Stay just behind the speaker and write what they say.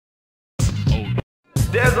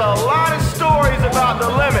There's a lot of stories about the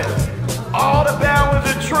limit. All the bad ones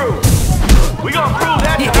are true. We gonna prove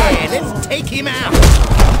that tonight. Yeah, let's take him out.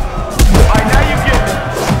 Alright, now you get it.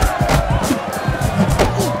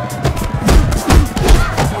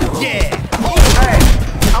 Yeah. Hey,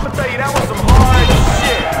 I'ma tell you, that was some hard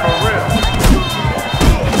shit, for real.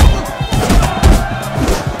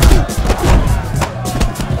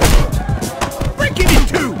 Break it in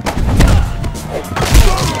two.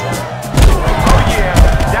 Oh yeah,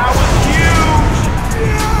 that was huge.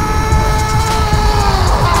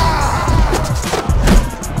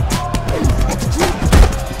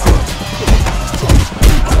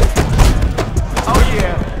 Oh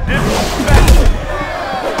yeah, this is special.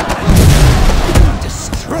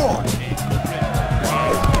 Destroy.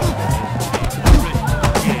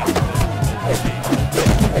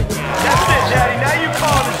 That's it, Daddy. Now you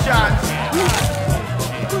call the shots.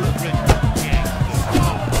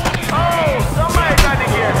 Oh, somebody got to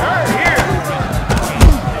get hurt here.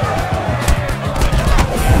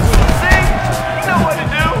 See? You know what to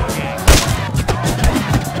do.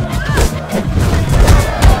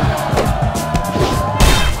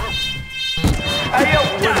 Hey, yo,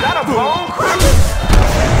 was that a bone cracker?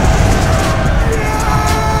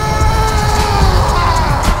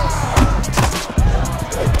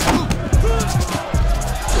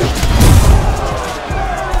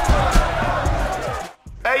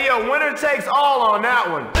 Hey, yo, winner takes all on that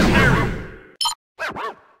one.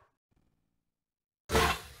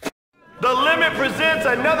 The Limit presents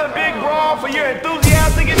another big brawl for your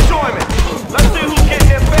enthusiastic enjoyment. Let's see who's getting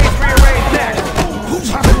their face rearranged next.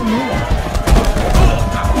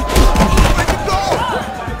 Let it go.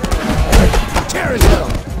 Tear it down.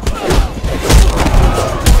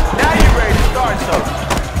 Now you're ready to start something.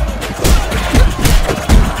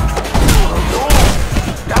 Ooh,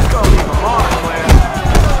 that's gonna leave a mark, man.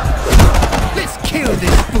 Let's kill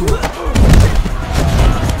this fool.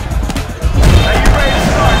 Now you ready to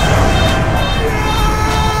start something.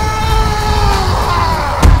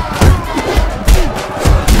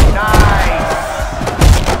 Nice.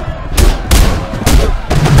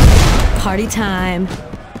 Party time.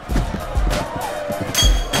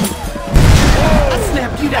 I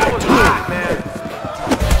snapped you That that was time. hot, man.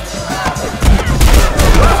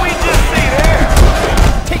 What did we just see there?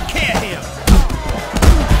 Take care of him.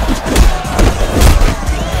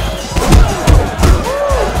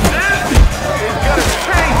 This is gonna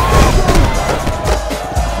change things.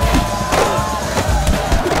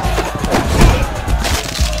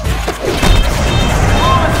 Come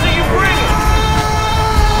on, let's see you bring it.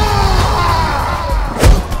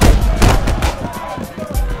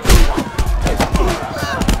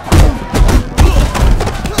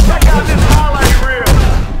 Check out this highlight reel.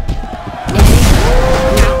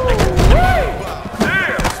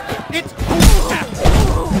 Damn. It's time.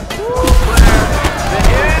 The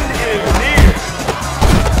end is near.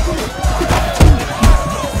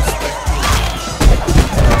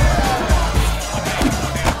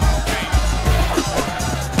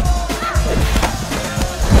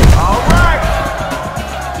 All right.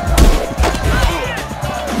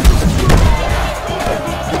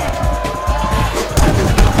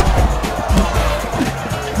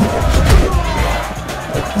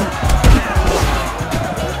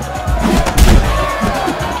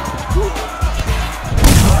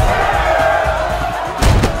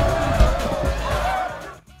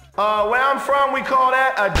 Where I'm from, we call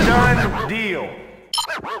that a done deal.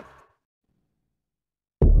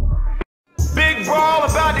 Big brawl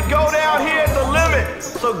about to go down here at the Limit.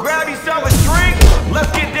 So grab yourself a drink.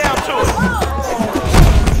 Let's get down to it.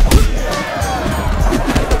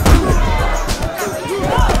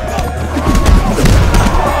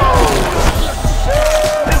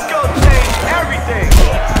 This gonna change everything.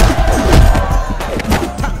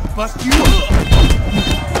 Bust you up.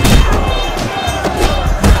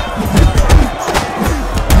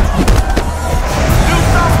 Do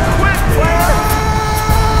something quick, player.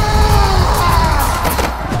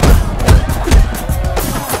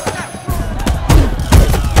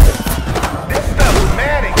 This stuff's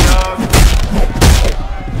manic, dog.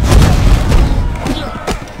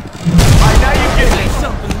 Alright, now you get Say it.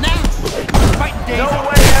 something now. Fight days. No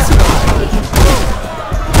way that's going.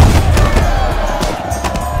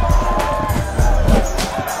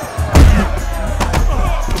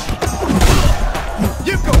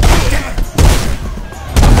 You go.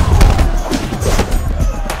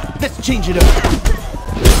 Let's change it up.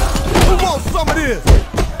 Who wants some of this?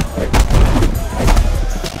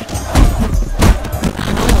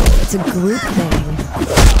 It's a group thing.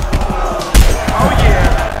 Oh yeah,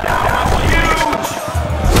 that was huge.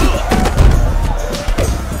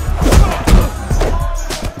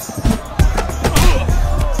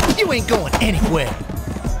 going anywhere.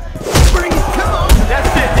 Bring it, come on! That's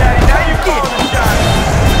it, Daddy. Now you calling the shot.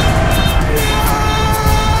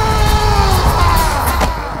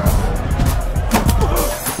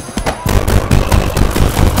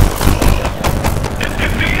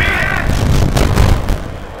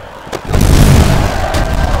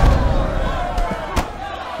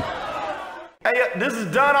 Hey, this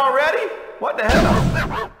is done already? What the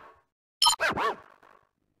hell?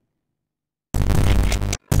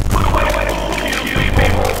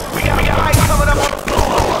 We got ice coming up on the floor.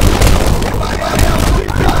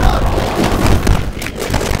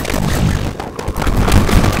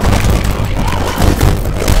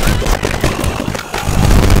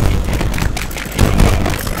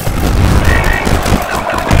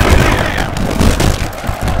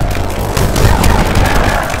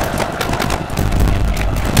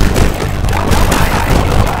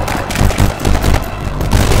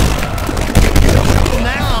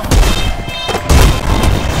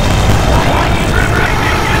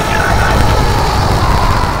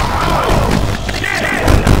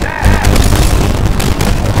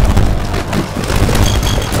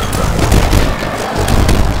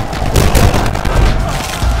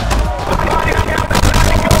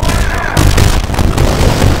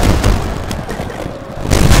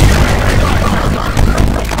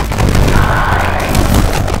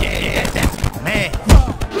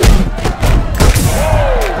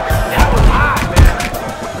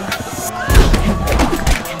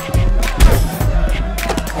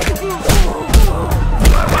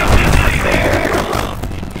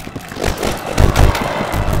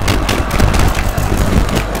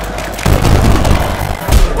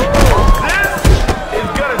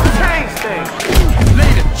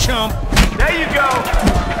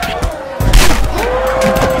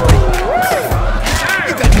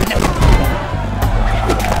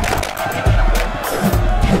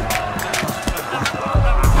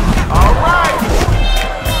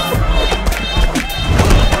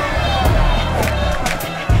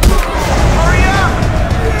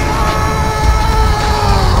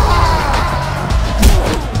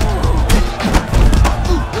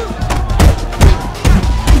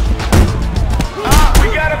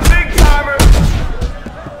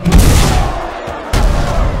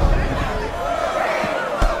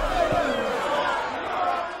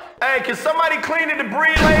 Hey, can somebody clean the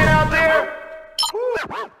debris laying out there?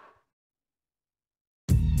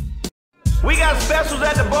 We got specials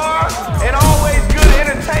at the bar and always good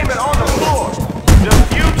entertainment on the floor. The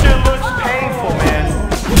future looks painful, man.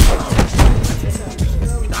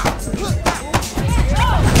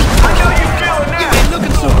 I know you feeling that. You ain't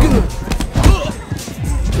looking so good.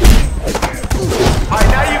 All right,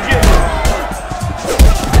 now you get it.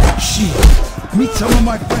 Shit, meet some of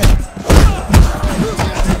my friends.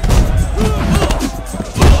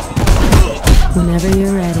 Whenever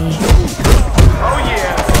you're ready. Oh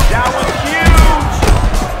yeah, that was huge.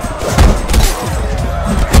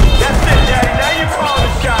 That's it, Daddy. Now you call the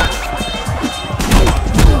shot.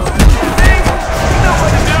 See? You know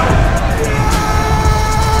what to do.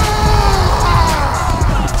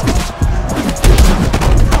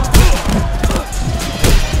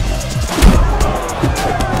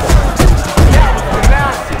 That was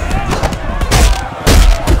pronounced.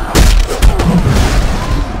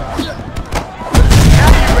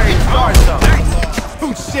 Who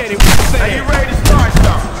said it was fair? Are you ready to start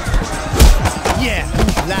something? Yeah,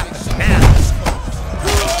 who's laughing now?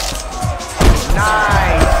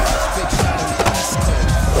 Nice.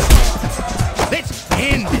 Let's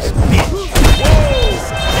end this bitch. Whoa,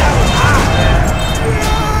 that was hot, man.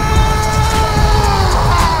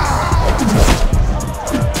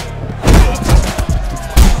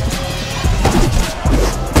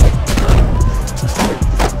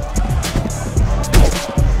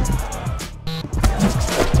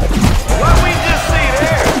 What we just see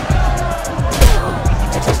there?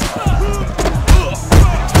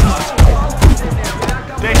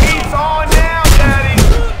 The heat's on now, Daddy.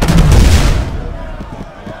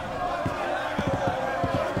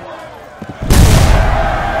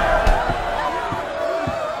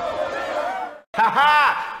 Ha-ha!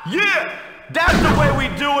 Yeah! That's the way we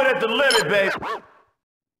do it at the Limit, baby.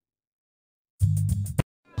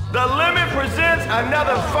 The Limit presents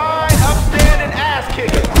another fine, upstanding ass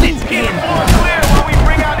kicking. Let's get the floor clear while we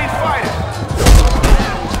bring out these fighters.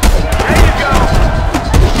 There you go.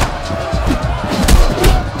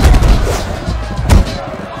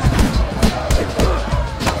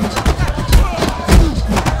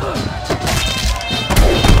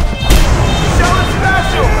 Show it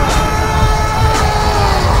special.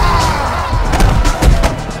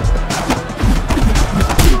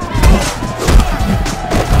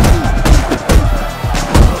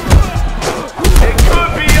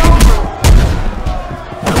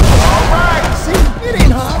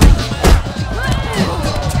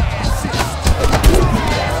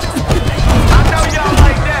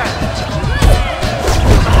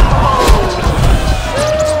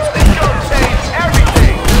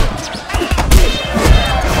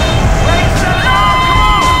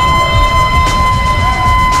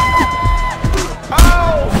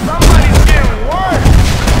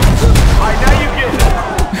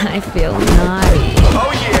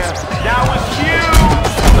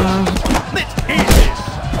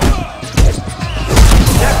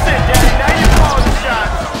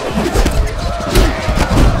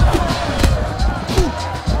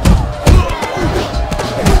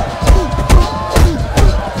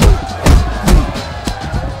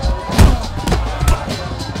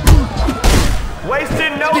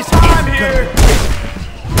 no time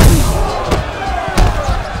here.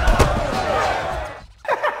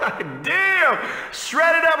 Damn!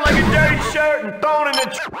 Shredded up like a dirty shirt and thrown in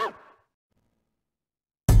the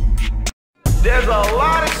There's a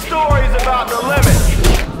lot of stories about the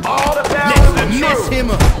limit. All the balance and truth. Mess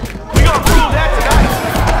him up. We gonna prove that tonight.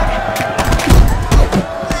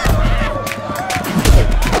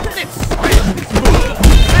 See?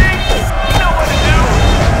 You know what to do.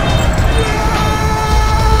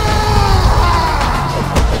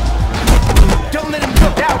 Don't let him go.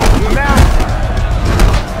 That was massive.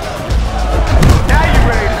 Now you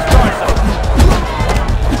ready to start something.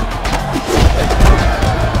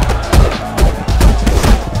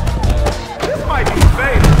 This might be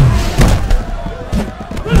fatal.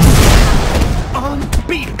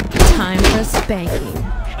 Unbeatable. Time for a spanking.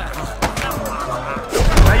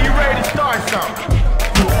 Now you ready to start something.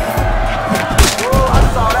 Ooh, I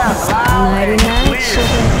saw that loud Nighty and night, clear.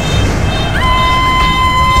 sugar.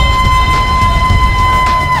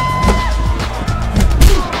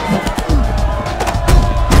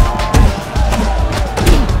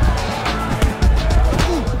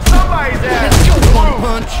 Somebody's ass Let's go, is one through.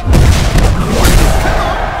 punch.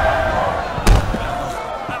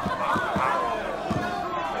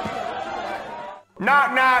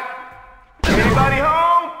 Knock, knock. Anybody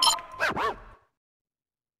home?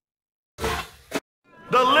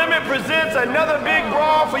 The Limit presents another big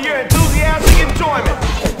brawl for your enthusiastic enjoyment.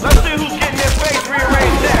 Let's see who's getting their face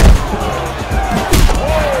rearranged next.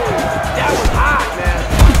 Whoa, that was hot, man.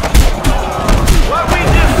 What we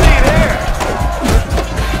just see there?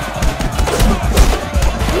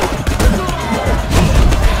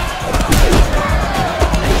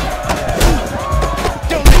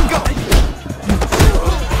 Don't let go.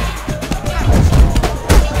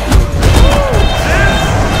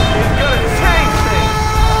 It's gonna change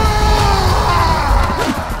things.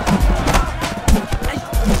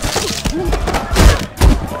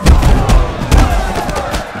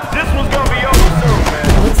 This one's gonna be over soon,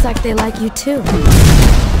 man. Looks like they like you too.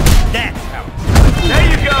 That's how. There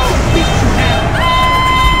you go.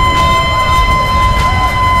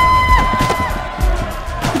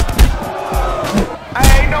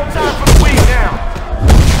 Hey, ain't no time for the weak now.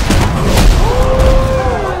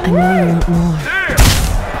 I know you want more. Damn.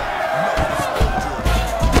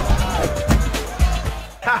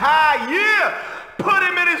 Haha, yeah. Put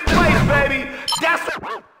him in his place, baby. That's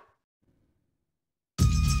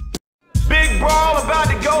big brawl about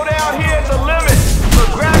to go down here at the Limit. So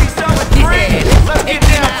grab yourself a drink. Let's get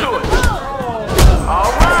down to it.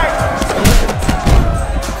 All right.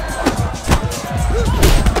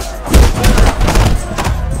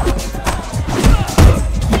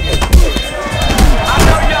 I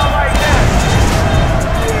know y'all like that.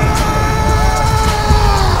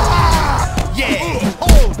 Yeah.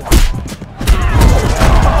 Hold.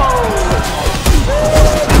 Oh,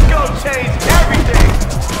 it's gonna change everything.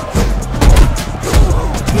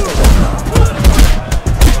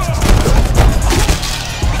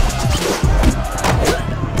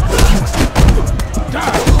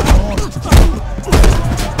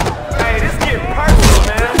 Hey, this getting personal,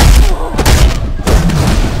 man.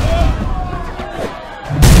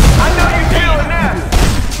 I know you feeling that.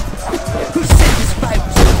 Who said this fight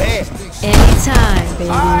was so bad? Anytime, All baby.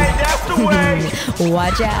 right, that's the way.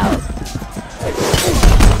 Watch out.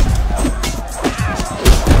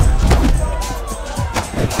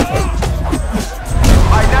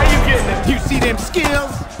 All right, now you getting it. You see them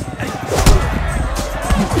skills?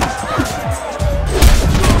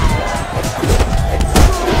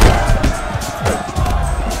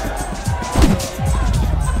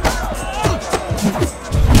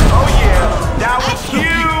 Oh yeah, that was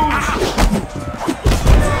huge.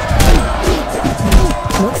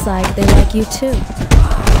 Looks like they like you too.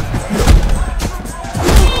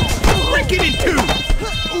 Break it in two.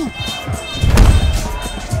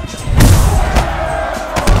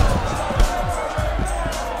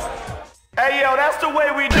 Hey yo, that's the way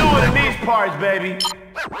we do it in these parts, baby.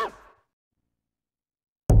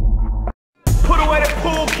 Put away the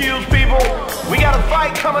pool cues, people. We got a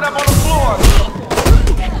fight coming up on the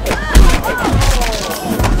floor.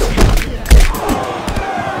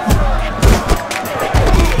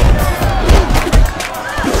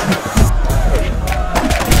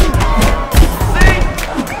 See?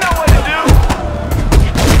 You know what to do.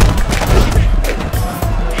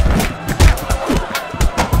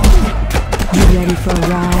 You ready for a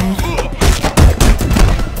ride?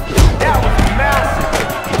 That was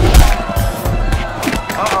massive.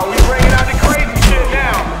 Uh-oh, we bringing out the crazy shit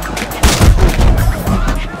now.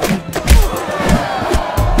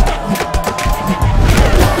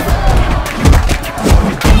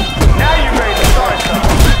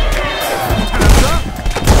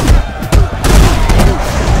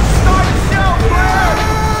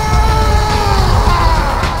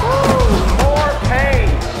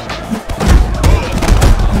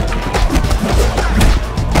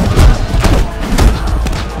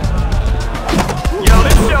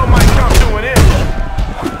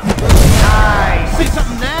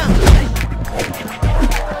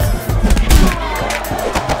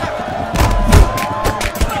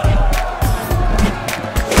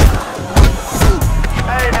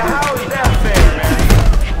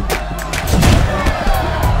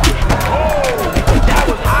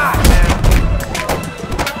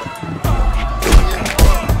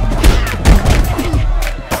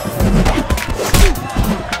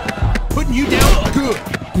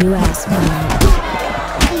 You asked for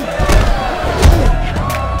it.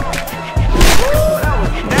 That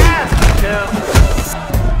was nasty, Tim.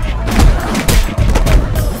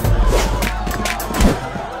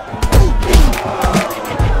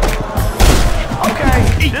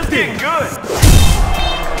 Okay, this getting good.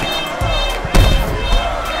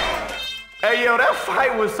 Hey, yo, that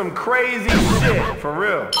fight was some crazy shit, for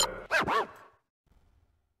real.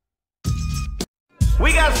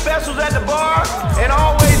 We got specials at the bar and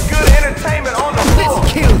always good entertainment on the floor.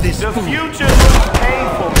 Let's kill this The fool. future looks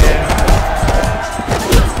painful, man.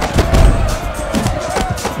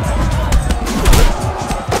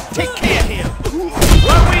 Take care of him.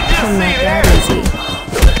 What we just Come see like there. that easy.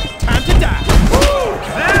 Time to die. Woo,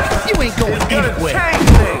 this You ain't going is gonna anywhere. change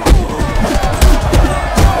things.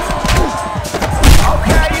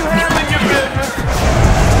 Okay, you handling your business.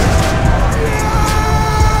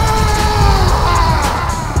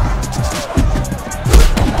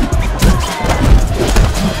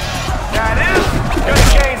 Now this is gonna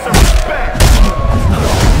gain some respect.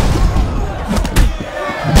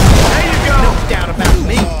 There you go. No doubt about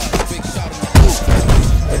me.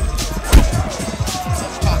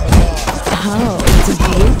 Oh, it's a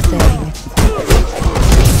group thing.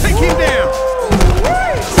 Take him down.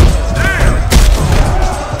 Damn.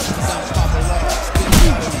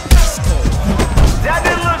 That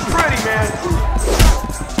didn't look pretty, man.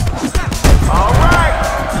 All right.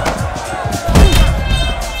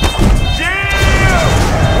 Yeah.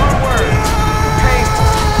 One word. Painful.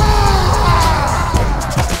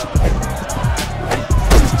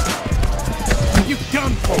 You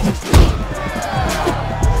done for.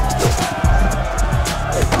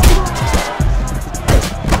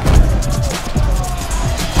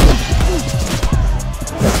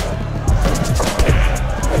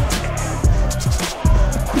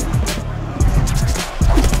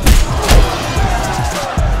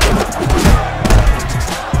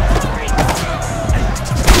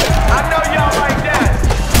 I know y'all like that.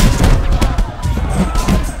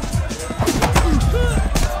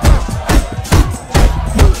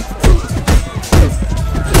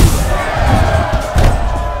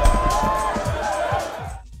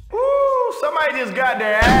 Ooh, somebody just got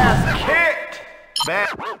their ass kicked. Bad.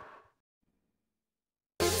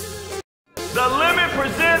 The Limit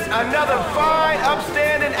presents another fine,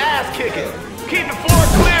 upstanding ass kicking. Keep the floor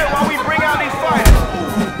clear while we bring out these fighters.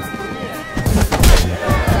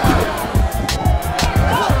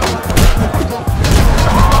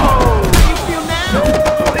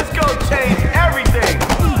 It's gonna change everything.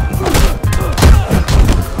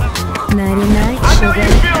 Nighty night, I know sugar.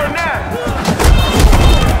 you're feeling that.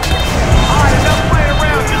 Alright, enough playing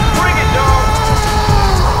around. Just bring it, dog.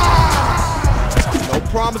 No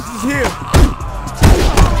promises here.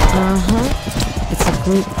 Uh-huh. It's a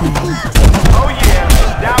group thing. Oh yeah,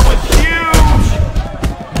 that was huge.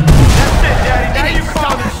 That's it, Daddy. Now you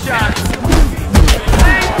call the shots.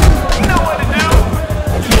 See? You know what to do.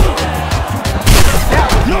 That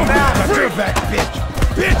was massive. Your back, bitch.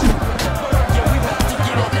 Bitch.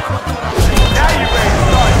 Now you ready to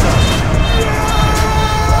start something.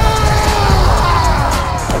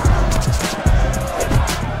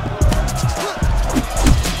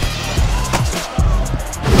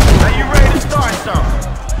 Now you ready to start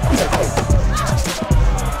something.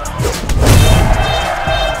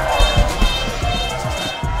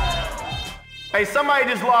 Hey, somebody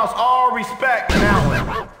just lost all respect in that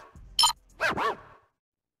one.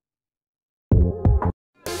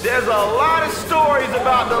 There's a lot of stories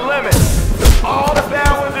about the Limit. All the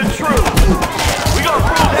bad ones are true. We gonna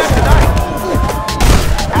prove that tonight.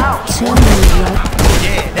 Ouch. Tell me what.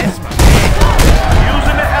 Yeah, that's my man.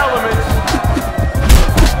 Using the elements.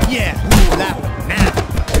 Yeah, move that one now.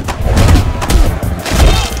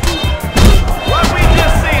 What we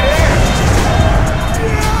just see there.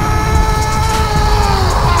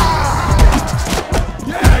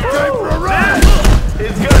 Yeah, time for a ride.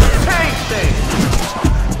 This is gonna change things.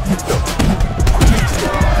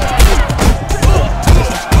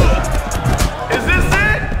 Is this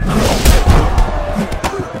it?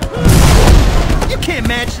 You can't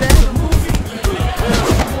match that.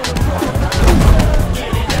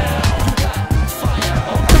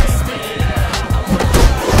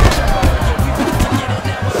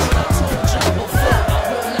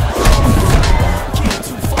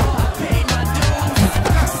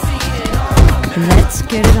 Let's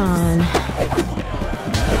get it on.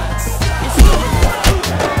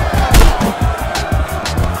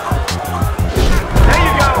 There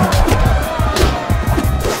you go.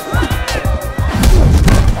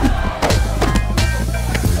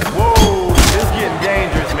 Whoa, this is getting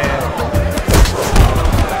dangerous, man.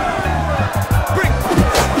 Bring.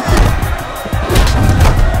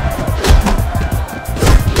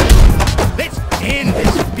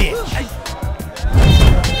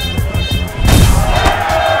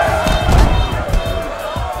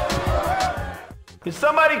 Is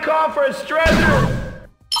somebody call for a stretcher?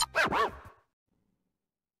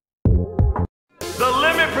 The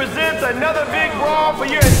Limit presents another big brawl for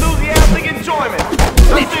your enthusiastic enjoyment.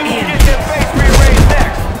 Let's see who gets their face rearranged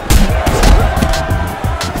next.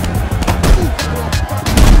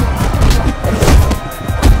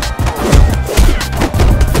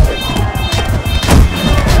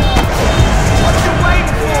 What you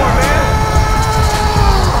waiting for, man?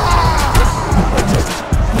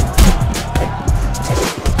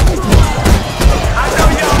 I know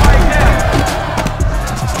y'all like that.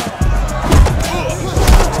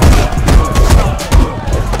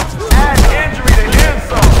 Add injury to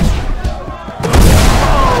insult.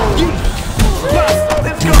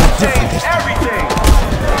 This is gonna change everything.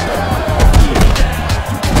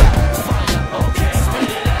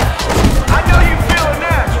 I know you feeling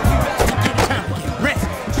that.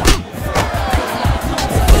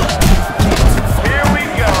 Here we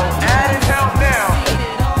go. Adding help now.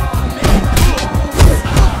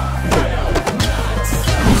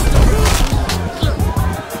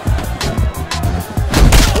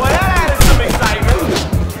 Well, that added some excitement.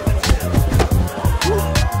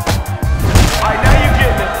 Alright, now you're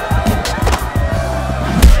getting it.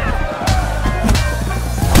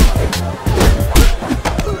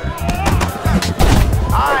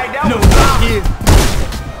 Alright, that was awesome.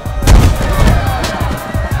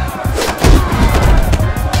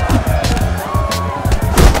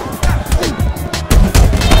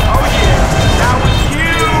 Oh yeah, that was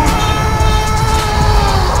huge.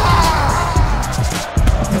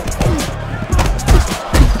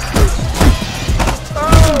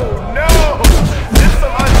 Oh no, this is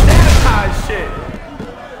some unsanitized shit.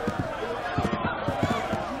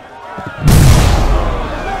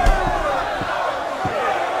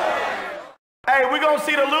 Hey, we gonna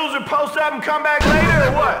see the loser post up and come back later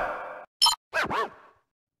or what?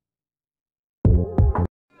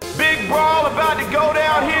 Big brawl about to go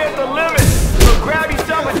down here at the Limit. So grab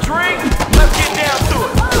yourself a drink. Let's get down to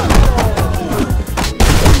it.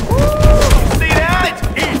 Woo, you see that? Let's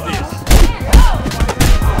eat this.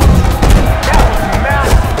 That was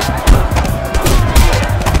massive.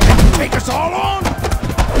 Take us all on?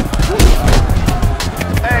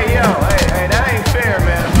 Hey, yo, hey, that ain't fair,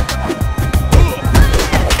 man.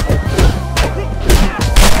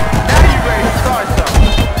 Now you ready to start something.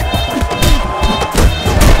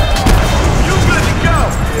 You good to go.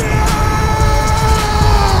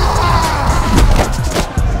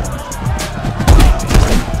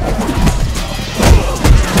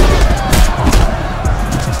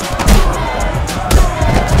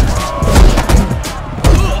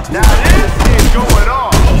 Now this is going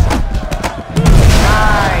on.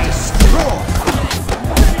 Nice.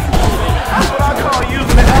 That's what I call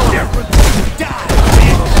using the element.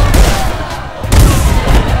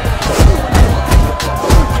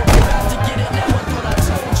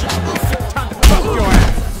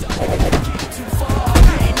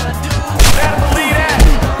 Better believe that.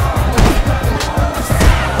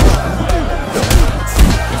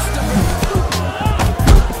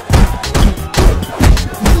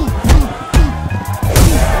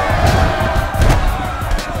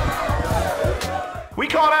 We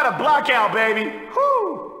call that a blockout, baby.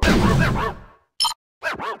 Whew.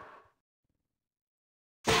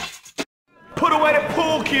 Put away the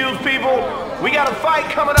pool cues, people. We got a fight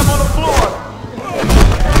coming up on the floor.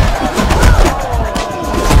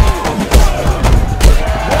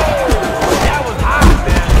 That was hot,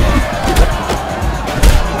 man.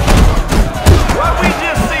 What we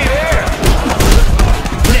just see there?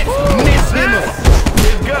 This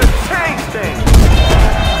is gonna change things.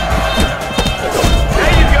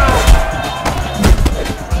 There you go.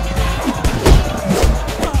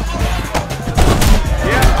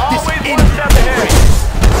 Yeah, always one step ahead.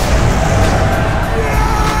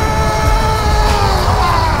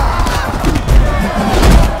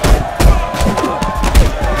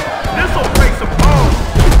 This'll break some bones.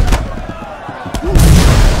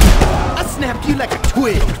 I snapped you like a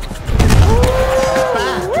twig.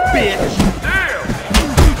 Bye, bitch. Damn.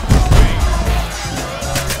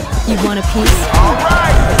 You want a piece? All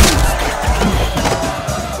right.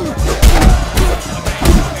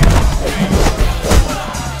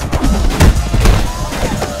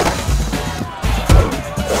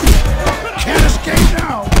 Can't escape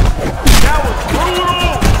now. That was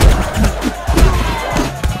brutal.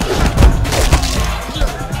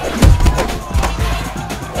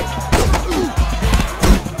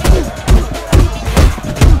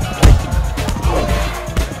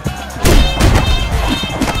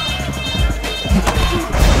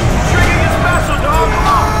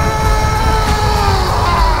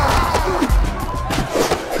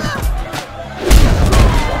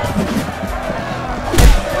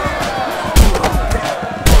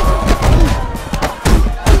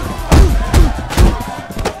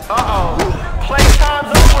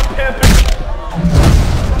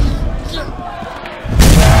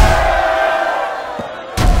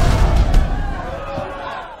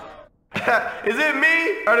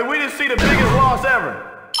 did we just see the biggest loss ever?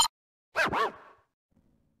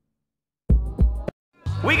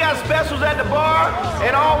 We got specials at the bar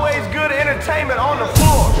and always good entertainment on the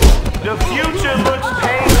floor. The future looks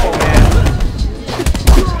painful, man.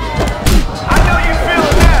 I know you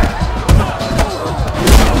feeling that.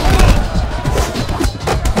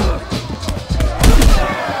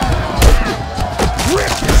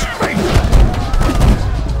 Rip his face!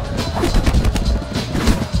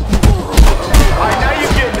 All right, now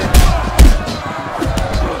you're getting it.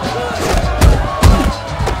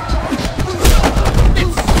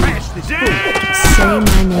 Say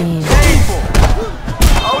my name. Painful.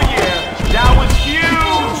 Oh yeah, that was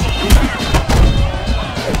huge.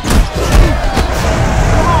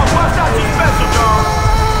 Come on, bust out your special, dog.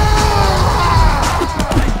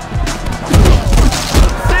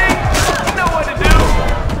 See? You know what to do.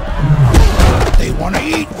 They wanna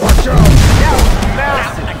eat, watch out! That was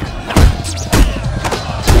massive.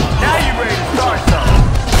 Now you ready to start something.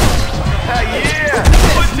 Yeah,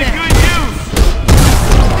 put to good use.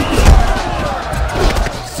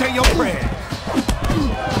 Say your prayer.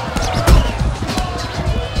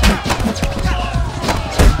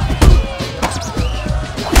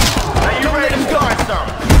 Now you ready to start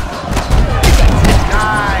something.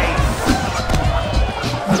 Nice.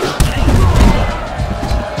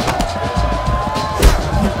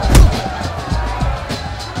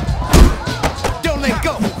 Don't let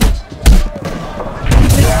go!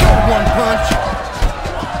 Let's go, one punch!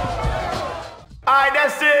 All right,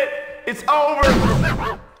 that's it. It's over.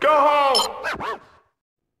 Go home.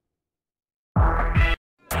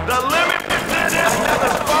 The Limit presented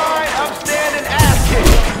another fine, upstanding ass kick.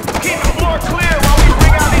 Keep the floor clear.